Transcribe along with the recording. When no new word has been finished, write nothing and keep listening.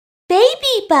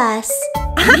BabyBus.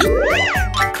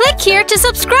 Click here to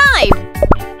subscribe.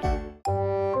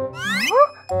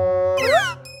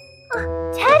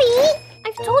 Teddy,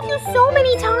 I've told you so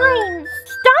many times.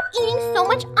 Stop eating so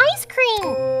much ice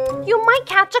cream. You might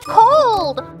catch a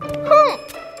cold.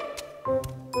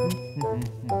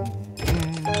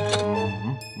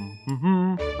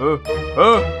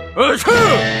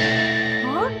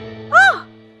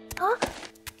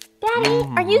 Daddy,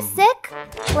 are you sick?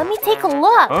 Let me take a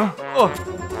look.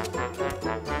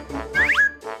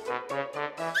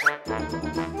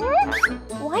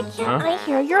 Why can't I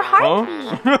hear your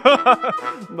heartbeat?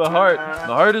 The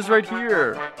heart is right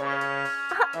here.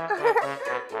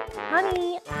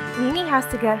 Honey, Mimi has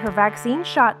to get her vaccine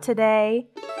shot today.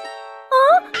 No!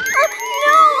 A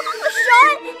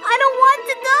shot! I don't want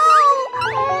to go!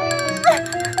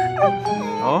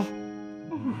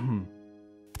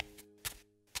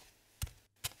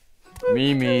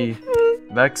 Mimi,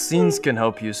 vaccines can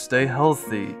help you stay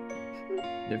healthy.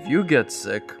 If you get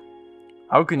sick,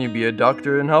 how can you be a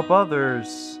doctor and help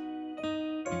others?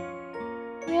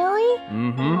 Really?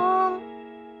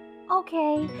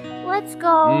 Okay, let's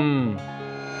go.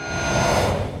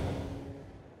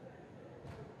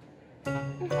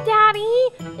 Daddy,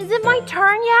 is it my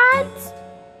turn yet?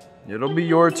 It'll be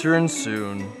your turn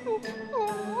soon.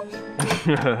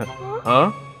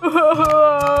 Huh? I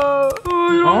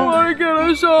don't want to get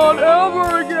a shot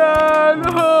ever again.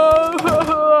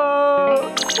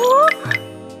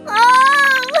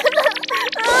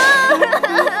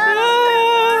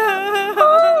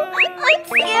 I'm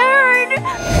scared.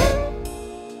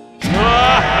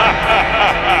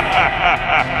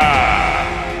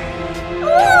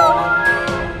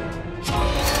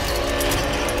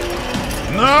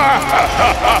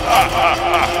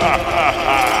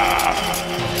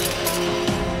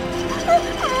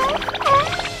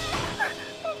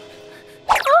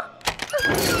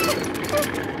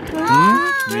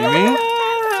 Mimi?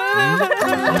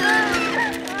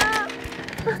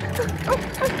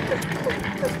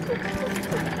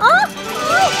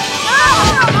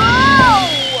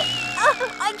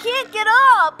 I can't get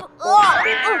up.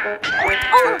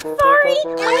 Sorry.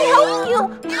 Let me help you.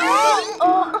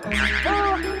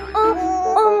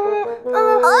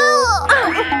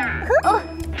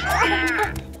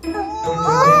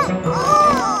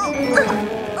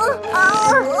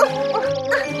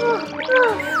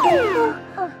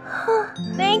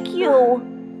 Thank you.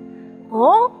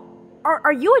 Oh?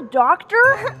 Are you a doctor?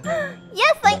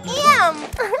 Yes, I am.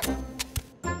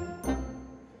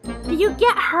 Did you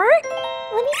get hurt?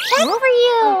 Let me check for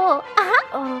you.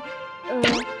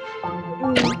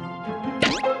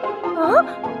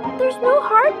 There's no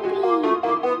heartbeat.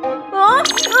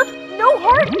 No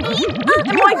heartbeat?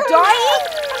 Am I dying?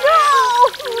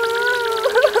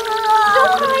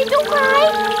 Don't cry.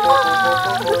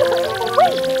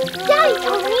 Wait, Daddy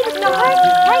told me there's no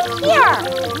heartbeat right here.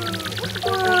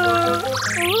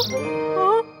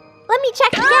 Let me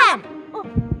check again. Oh,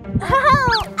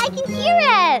 I can hear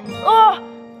it.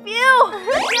 Phew!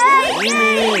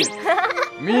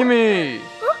 Mimi!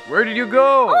 Where did you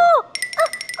go?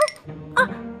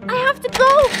 I have to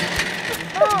go.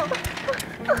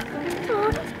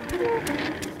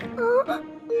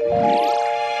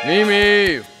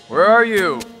 Mimi! Where are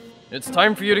you? It's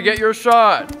time for you to get your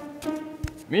shot.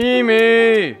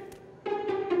 Mimi!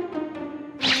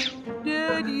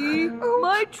 Daddy,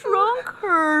 my trunk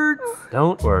hurts.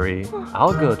 Don't worry,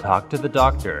 I'll go talk to the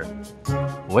doctor.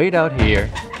 Wait out here.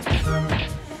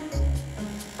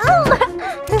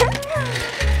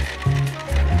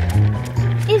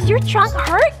 Is your trunk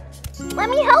hurt? Let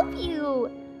me help you.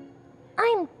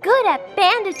 I'm good at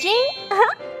bandaging.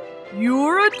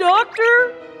 You're a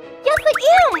doctor? Yes, I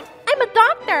am. I'm a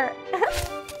doctor.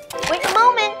 Wait a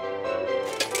moment.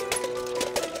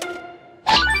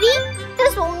 See?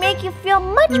 This will make you feel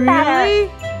much better.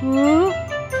 Really?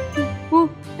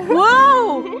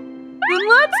 Whoa! Then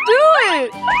let's do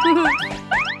it!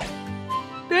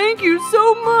 Thank you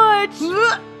so much!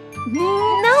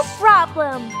 No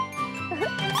problem.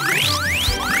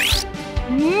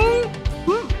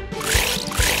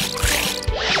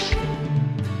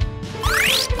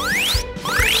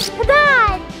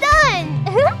 Ta-da! Done!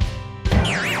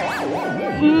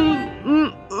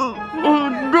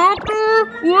 Doctor,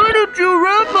 why did you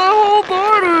wrap my whole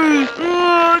body?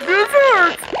 This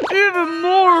hurts even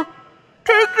more.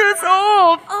 Take this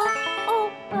off.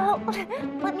 Well,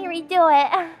 let me redo it.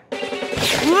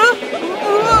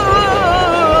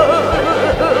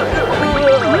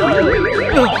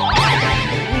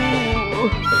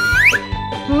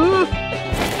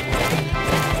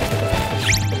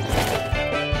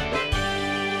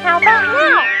 How about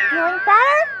now? Feeling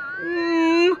better?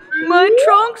 My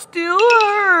trunk still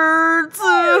hurts.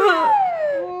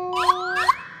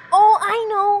 Oh, I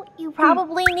know. You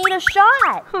probably need a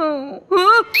shot. Huh?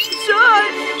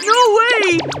 Shot? No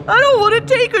way! I don't want to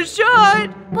take a shot.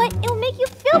 But it'll make you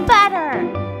feel better.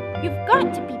 You've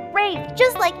got to be brave,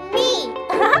 just like me.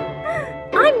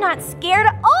 I'm not scared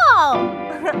at all.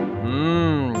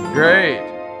 Great.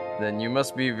 Then you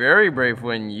must be very brave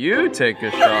when you take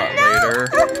a shot later.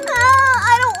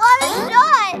 I don't want a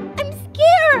shot. I'm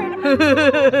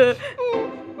scared.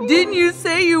 Didn't you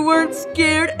say you weren't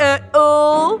scared at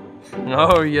all?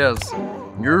 Oh, yes.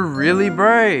 You're really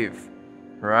brave.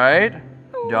 Right?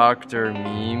 Dr.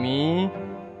 Mimi?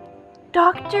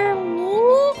 Dr.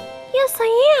 Mimi? Yes,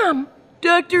 I am.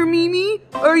 Dr. Mimi,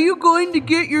 are you going to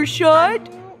get your shot?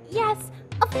 Yes,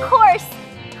 of course.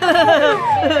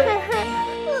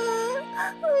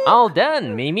 All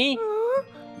done, Mimi.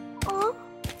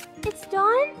 It's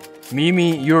done?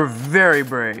 Mimi, you're very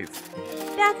brave.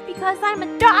 That's because I'm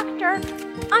a doctor.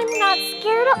 I'm not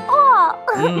scared at all.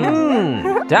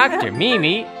 Dr.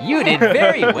 Mimi, you did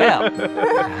very well.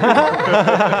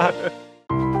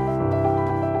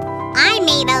 I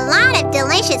made a lot of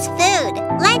delicious food.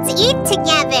 Let's eat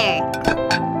together.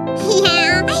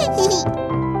 Yeah.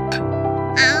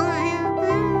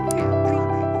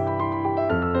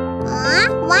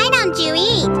 Why don't you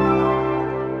eat?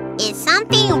 Is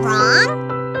something wrong?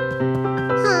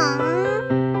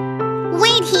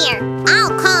 Wait here.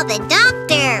 I'll call the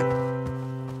doctor.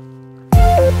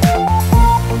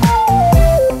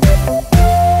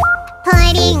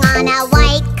 Putting on a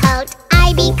white coat,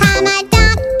 I become a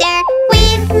doctor.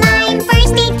 With my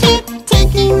first aid kit,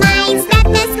 taking my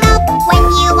stethoscope. When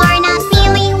you are not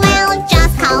feeling well,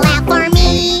 just call out for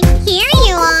me. Here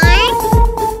you are.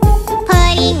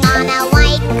 Putting on a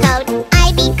white coat,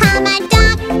 I become a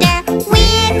doctor.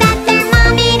 With a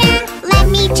thermometer, let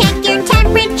me check your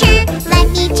temperature. Let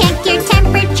me check your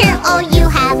temperature. Oh, you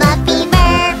have a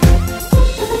fever.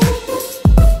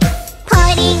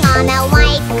 Putting on a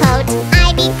white coat,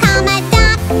 I become a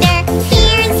doctor.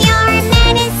 Here's your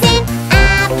medicine.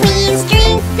 Please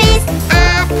drink this.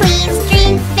 Please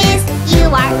drink this. You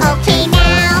are okay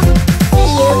now.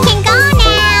 You can go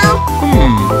now.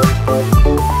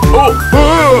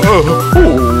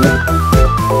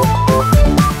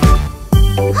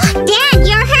 Dad,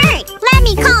 you're hurt. Let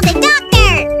me call the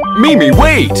doctor. Mimi,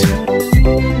 wait!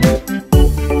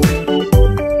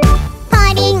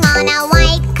 Putting on a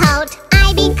white coat,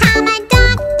 I become a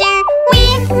doctor.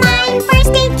 With my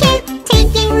first aid kit,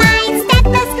 taking my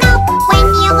stethoscope. When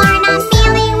you are not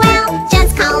feeling well,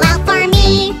 just call out for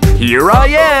me. Here I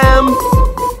am!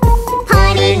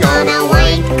 Putting on a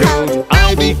white coat,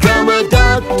 I become a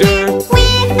doctor.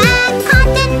 with a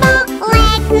cotton ball.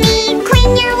 Let me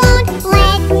clean your wound.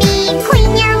 Let me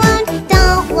clean your wound.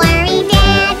 Don't worry,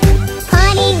 Dad.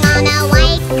 Putting on a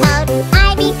white coat,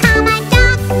 I become a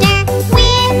doctor.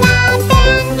 With a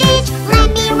bandage, let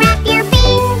me wrap your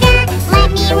finger. Let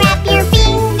me wrap your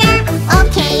finger.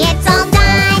 Okay, it's all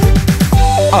done.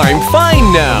 I'm fine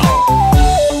now.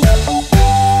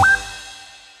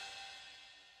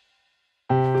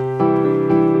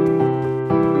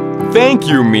 Thank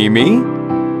you, Mimi.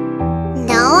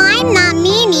 No, I'm not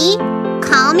Mimi.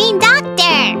 Call me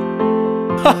Doctor.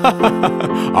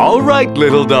 All right,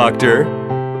 little doctor.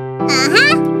 Mimi,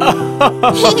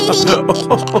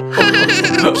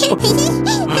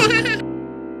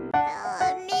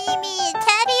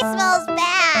 Teddy smells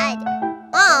bad.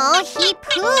 Oh, he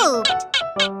pooped.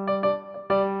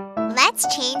 Let's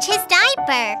change his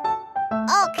diaper.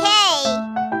 Okay.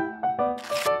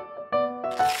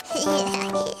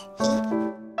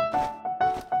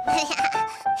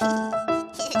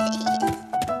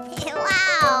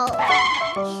 Wow.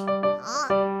 Oh,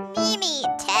 Mimi,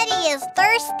 Teddy is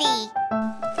thirsty.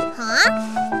 Huh?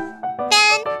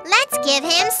 Then let's give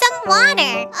him some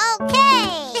water. Okay.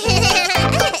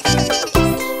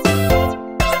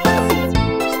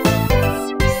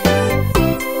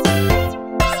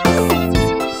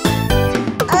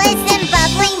 Listen,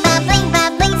 bubbling, bubbling,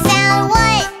 bubbling sound.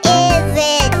 What is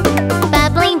it?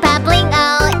 Bubbling, bubbling,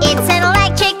 oh, it's an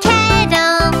electric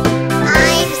kettle.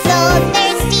 I'm so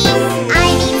thirsty, I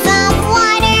need some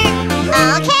water.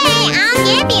 Okay, I'll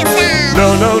give you some. No,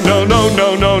 no, no, no, no,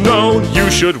 no, no. You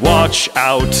should watch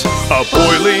out. A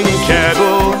boiling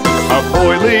kettle, a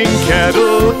boiling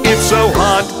kettle. It's so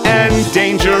hot and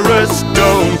dangerous.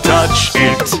 Don't touch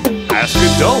it. Ask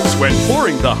adults when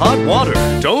pouring the hot water.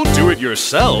 Don't do it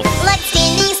yourself. Look,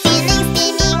 steaming, steaming,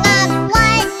 steaming up.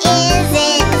 What is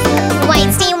it?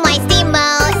 White steam,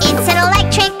 oh, it's an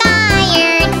electric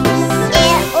iron.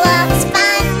 It looks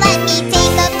fun. Let me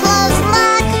take a close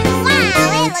look.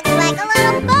 Wow, it looks like a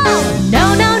little boat.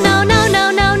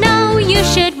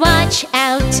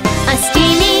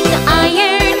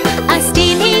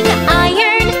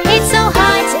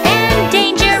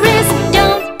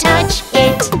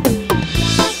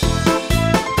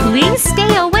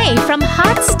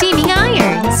 steaming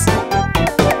irons.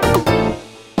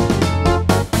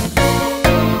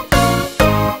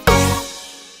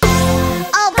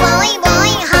 Oh, blowing,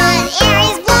 blowing, hot air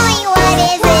is blowing. What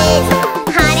is it?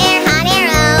 Hot air,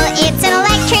 oh, it's an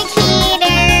electric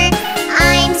heater.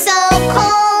 I'm so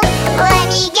cold, let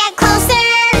me get closer.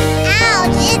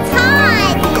 Ouch, it's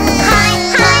hot. Hot,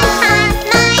 hot, hot,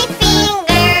 my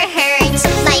finger hurts.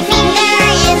 My finger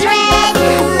is red,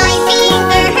 my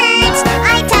finger hurts.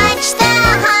 I touched the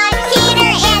hot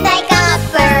heater and I got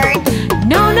burned.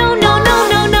 No, no, no, no,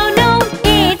 no, no, no,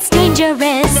 it's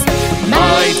dangerous.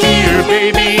 My dear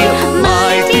baby,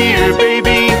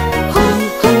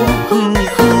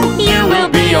 you will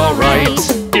be alright.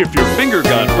 If your finger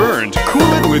got burned, cool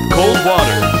it with cold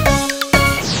water.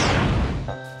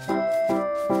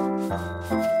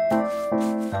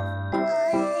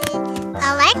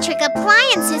 Electric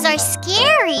appliances are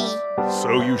scary.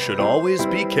 So you should always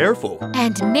be careful.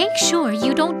 And make sure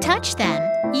you don't touch them.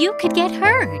 You could get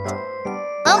hurt.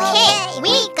 Okay,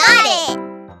 we got it.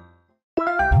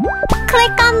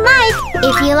 Click on like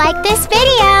if you like this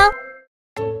video.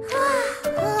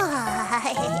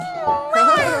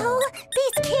 Wow,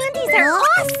 these candies are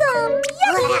awesome.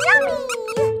 Yummy.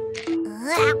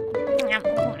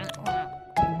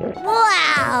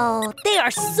 Wow, they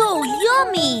are so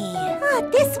yummy.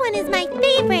 This one is my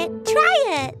favorite. Try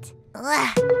it.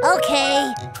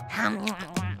 Okay.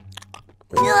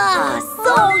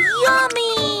 So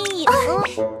yummy.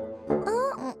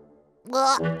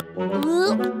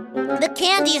 The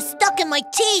candy is stuck in my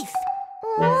teeth.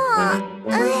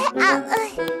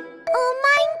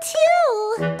 Mine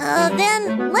too.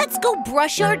 Then let's go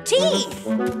brush our teeth.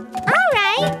 All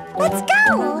right, let's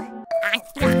go.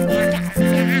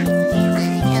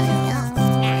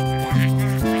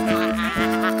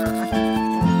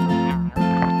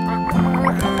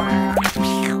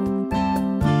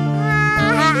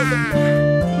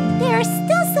 There are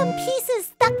still some pieces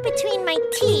stuck between my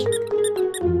teeth.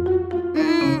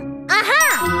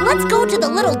 Aha! Let's go to the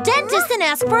little dentist and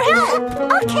ask for help.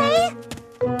 Okay.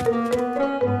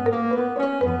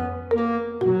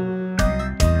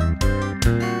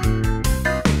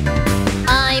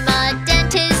 I'm a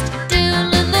dentist,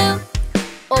 do-loo-loo.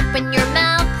 Open your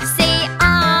mouth, say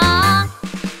ah.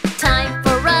 Time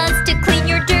for us to clean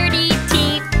your dirty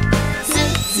teeth.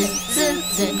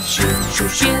 Z-z-z-z,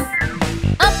 shoo-shoo-shoo.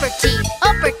 Upper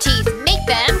teeth, make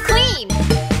them clean.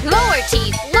 Lower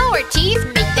teeth,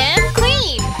 make them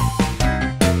clean.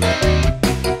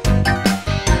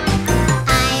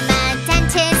 I'm a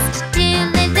dentist,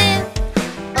 do-loo-loo.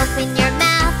 Open your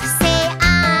mouth, say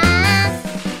ah.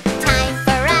 Time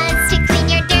for us to clean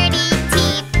your dirty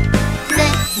teeth.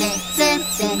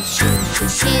 Z-z-z-z,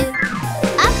 shoo-shoo-shoo.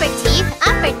 Upper teeth,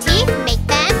 make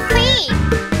them clean.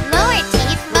 Lower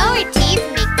teeth,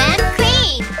 make them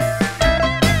clean.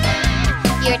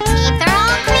 Your teeth are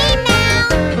all clean now.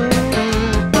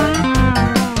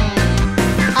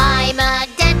 I'm a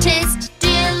dentist,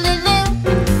 do-loo-loo.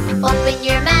 Open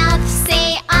your mouth, say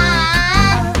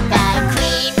ah. Got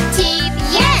clean teeth,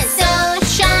 yes, so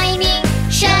shiny.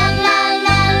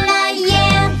 Sha-la-la-la,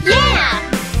 yeah.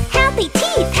 Healthy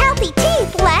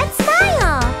teeth, let's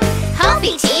smile.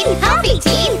 Healthy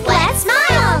teeth, let's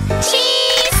smile.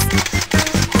 Cheese!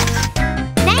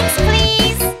 Next,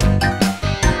 please.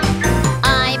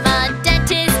 I'm a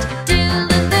dentist,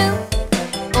 do-loo-loo.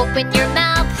 Open your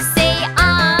mouth, say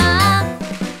ah.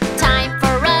 Time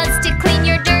for us to clean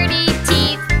your dirty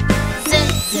teeth.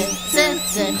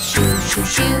 Z-z-z-z,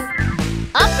 shoo-shoo-shoo.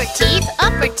 Upper teeth,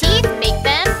 make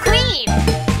them clean.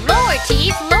 Lower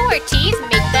teeth,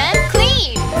 make them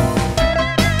clean.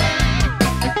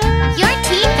 Your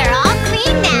teeth are all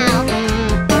clean now.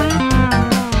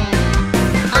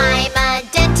 I'm a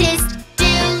dentist,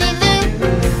 do-loo-loo.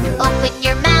 Open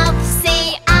your mouth, say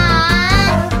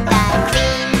ah. Got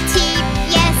clean teeth,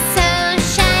 yes, so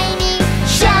shiny.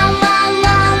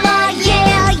 Sha-la-la-la,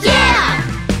 yeah.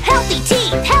 Healthy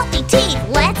teeth,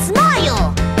 let's smile.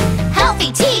 Healthy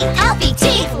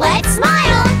teeth, let's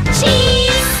smile.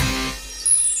 Cheese!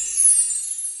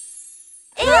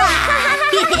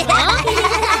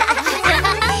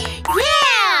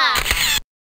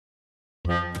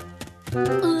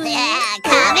 Yeah!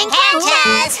 Come and catch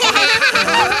us!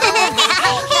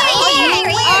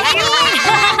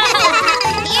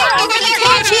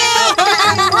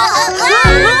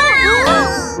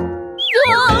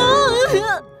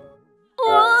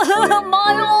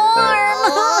 My arm!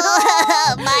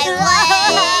 My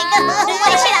leg!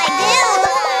 What should I do?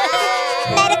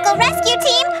 Medical rescue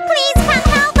team, please come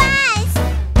help us!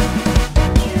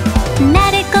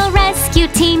 Medical rescue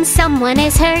team, someone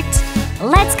is hurt.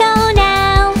 Let's go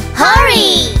now.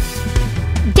 Hurry!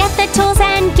 the tools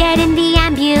and get in the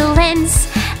ambulance.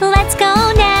 Let's go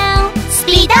now.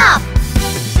 Speed up!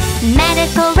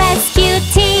 Medical rescue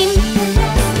team,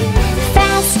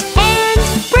 fast and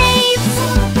brave.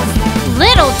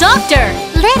 Little doctor,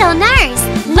 Little nurse,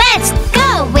 let's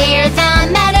go. We're the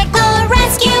medical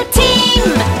rescue team.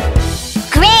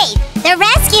 great! The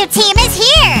rescue team is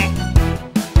here!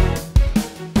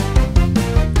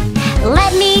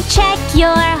 Let me check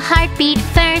your heartbeat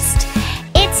first.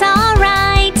 It's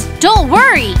alright. Don't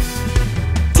worry.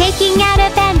 Taking out a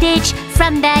bandage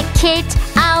from the kit,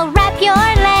 I'll wrap your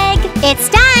leg. It's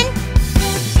done!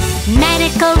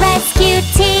 Medical rescue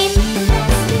team,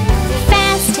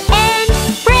 fast and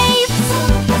brave.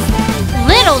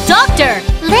 Little doctor,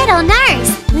 Little nurse,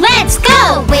 let's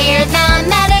go. We're the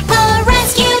medical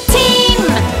rescue team.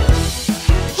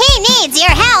 he needs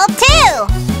your help too!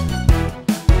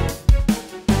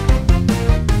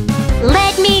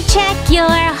 Let me check your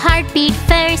heartbeat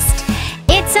first.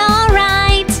 It's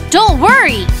alright. Don't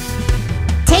worry.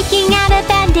 Taking out a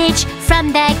bandage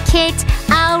from the kit,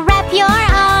 I'll wrap your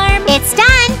arm. It's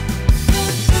done!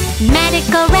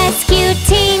 Medical rescue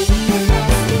team,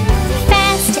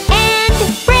 fast and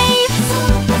brave.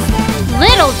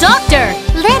 Little doctor,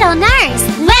 Little nurse,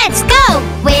 let's go.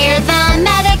 We're the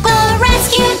medical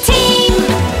rescue team.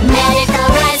 Medical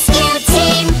rescue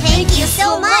team. thank you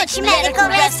so much, Medical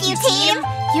Rescue Team!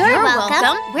 You're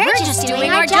welcome. We're just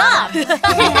doing our job.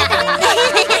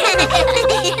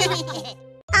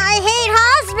 I hate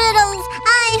hospitals!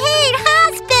 I hate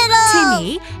hospitals!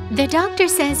 Timmy, the doctor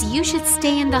says you should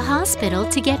stay in the hospital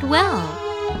to get well.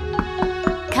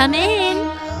 Come in.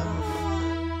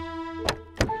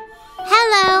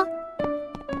 Hello.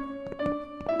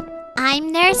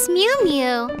 I'm Nurse Mew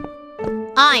Mew.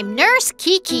 I'm Nurse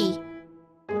Kiki.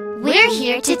 We're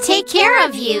here to take care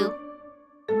of you.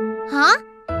 Huh?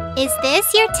 Is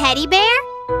this your teddy bear?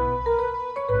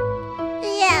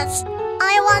 Yes,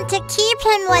 I want to keep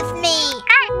him with me.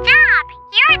 Good job!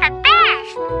 You're the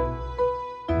best!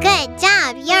 Good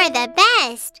job! You're the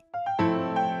best!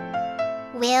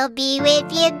 We'll be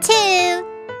with you too.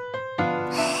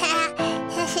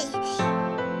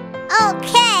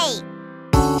 Okay.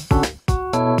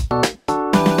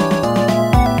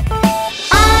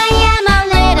 I am a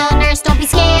little nurse, don't be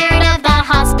scared of the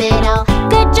hospital.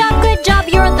 Good job,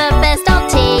 you're the best, I'll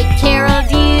take care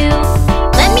of you.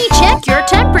 Let me check your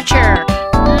temperature.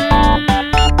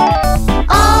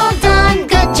 All done,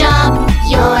 good job,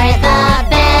 you're the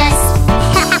best.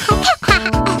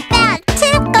 That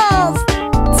tickles!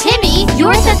 Timmy,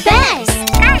 you're the best.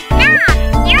 Good job!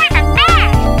 You're the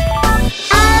best!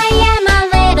 I am a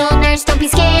little nurse, don't be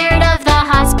scared of the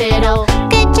hospital.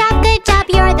 Good job,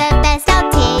 you're the best.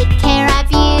 I'll take care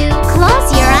of you.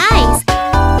 Close your eyes.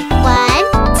 1,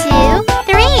 2,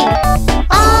 3.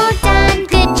 All done,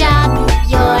 good job,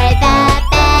 you're the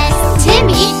best.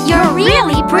 Timmy, you're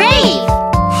really brave.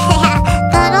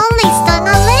 That only stung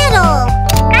a little.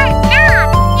 Good job!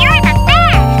 You're the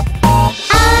best!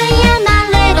 I am a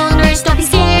little nurse, don't be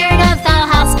scared of the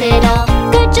hospital.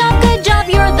 Good job,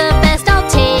 you're the best, I'll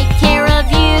take care of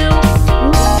you.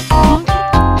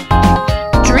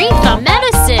 Drink the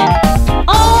medicine.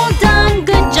 All done,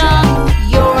 good job,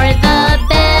 you're the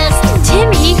best.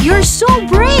 Timmy, you're so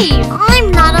brave.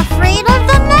 I'm not afraid of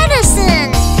the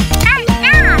medicine. Good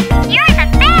job! You're the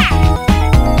best!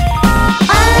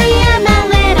 I am a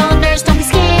little nurse, don't be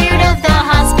scared of the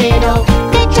hospital.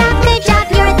 Good job,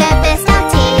 you're the best. I'll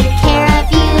take care of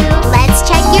you. Let's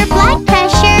check your blood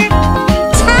pressure.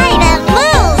 Tight and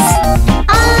loose.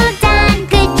 All done,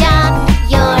 good job,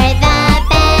 you're the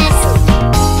best.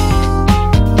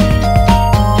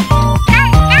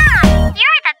 Good job!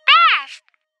 You're the best!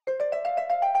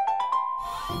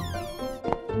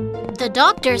 The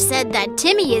doctor said that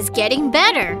Timmy is getting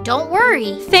better. Don't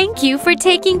worry. Thank you for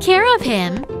taking care of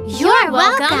him. You're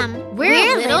welcome.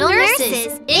 We're little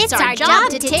nurses. It's our job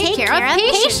to take care of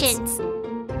patients.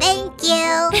 Thank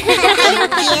you.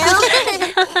 Thank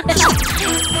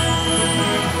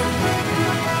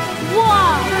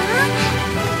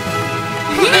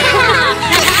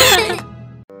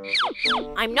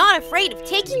you. I'm not afraid of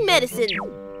taking medicine.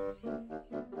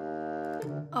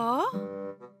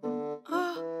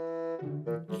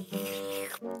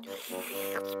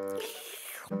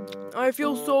 I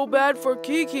feel so bad for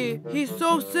Kiki. He's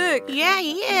so sick. Yeah,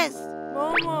 he is.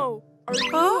 Momo, are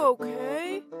you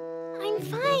okay? I'm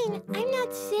fine. I'm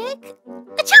not sick.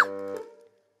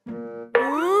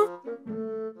 Huh?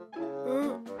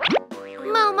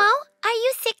 Momo, are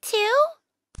you sick too?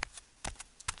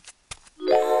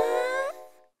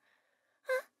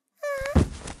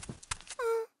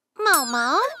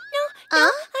 Momo? No,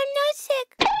 I'm not sick.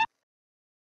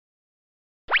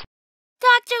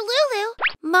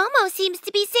 Momo seems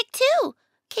to be sick too.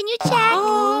 Can you check?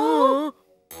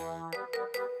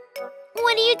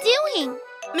 What are you doing?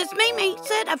 Miss Mimi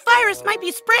said a virus might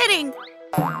be spreading.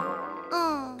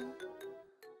 Oh.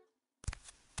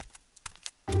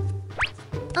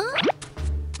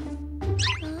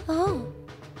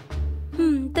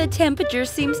 The temperature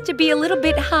seems to be a little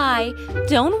bit high.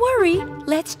 Don't worry,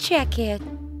 let's check it.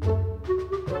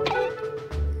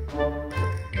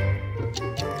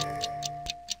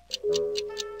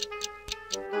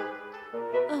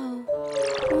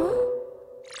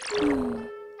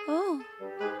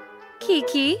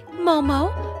 Kiki,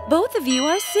 Momo, both of you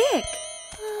are sick.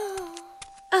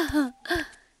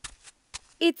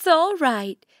 It's all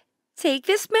right. Take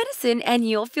this medicine and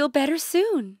you'll feel better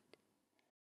soon.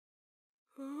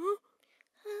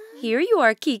 Here you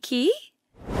are, Kiki.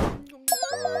 I'm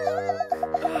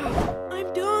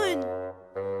done.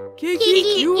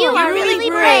 Kiki, you are really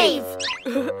brave.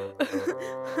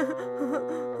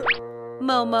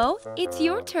 Momo, it's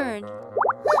your turn.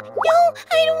 No,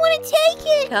 I don't want to take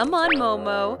it. Come on,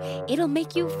 Momo. It'll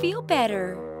make you feel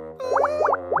better.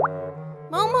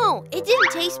 Momo, it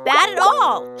didn't taste bad at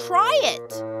all. Try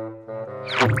it. No,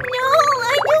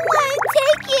 I don't want to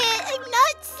take it. I'm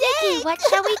not sick. Kiki, what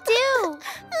shall we do?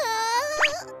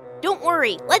 Don't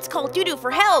worry. Let's call Dudu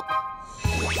for help.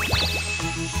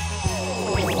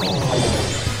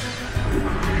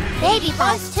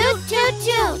 BabyBus, toot, toot,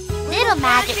 toot. Little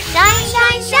magic, shine,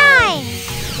 shine, shine.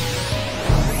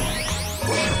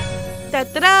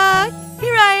 Ta-da!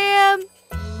 Here I am.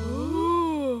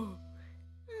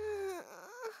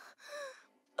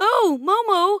 Oh,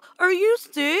 Momo, are you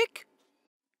sick?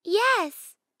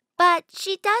 Yes, but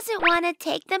she doesn't want to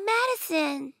take the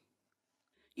medicine.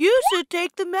 You should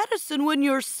take the medicine when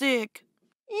you're sick.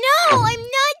 No, I'm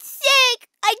not sick.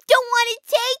 I don't want to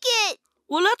take it.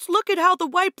 Well, let's look at how the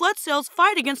white blood cells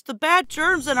fight against the bad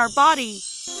germs in our body.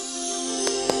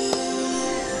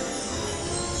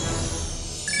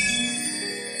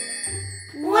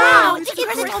 Wow, it's a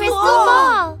crystal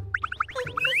ball.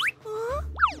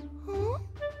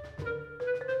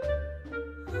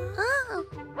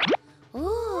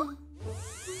 Oh.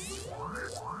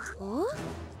 Oh.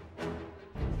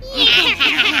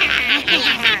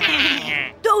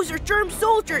 Those are germ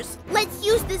soldiers. Let's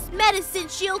use this medicine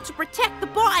shield to protect the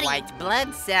body. White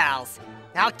blood cells.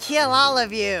 I'll kill all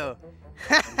of you.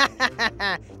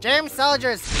 Germ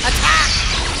soldiers, attack!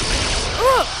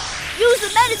 Use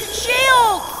the medicine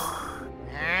shield.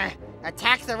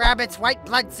 Attack the rabbit's white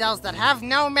blood cells that have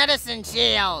no medicine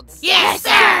shields. Yes,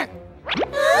 sir.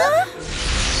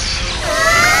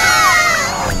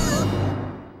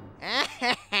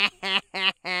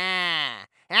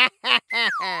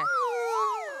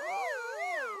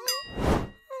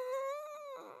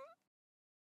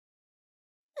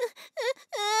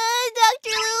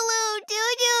 Dr. Lulu,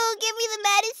 Dudu, give me the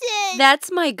medicine. That's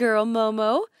my girl,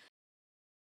 Momo.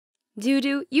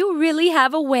 Dudu, you really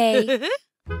have a way.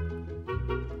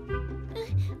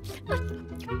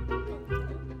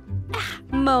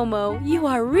 Momo, you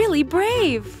are really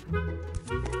brave.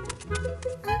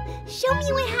 Show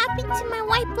me what happened to my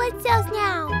white blood cells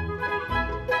now.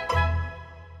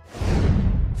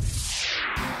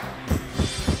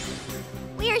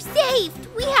 We are saved.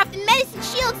 We have the medicine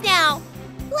shields now.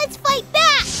 Let's fight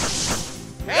back.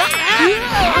 We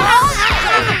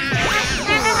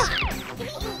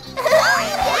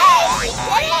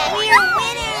are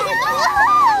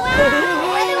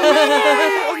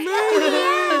winners.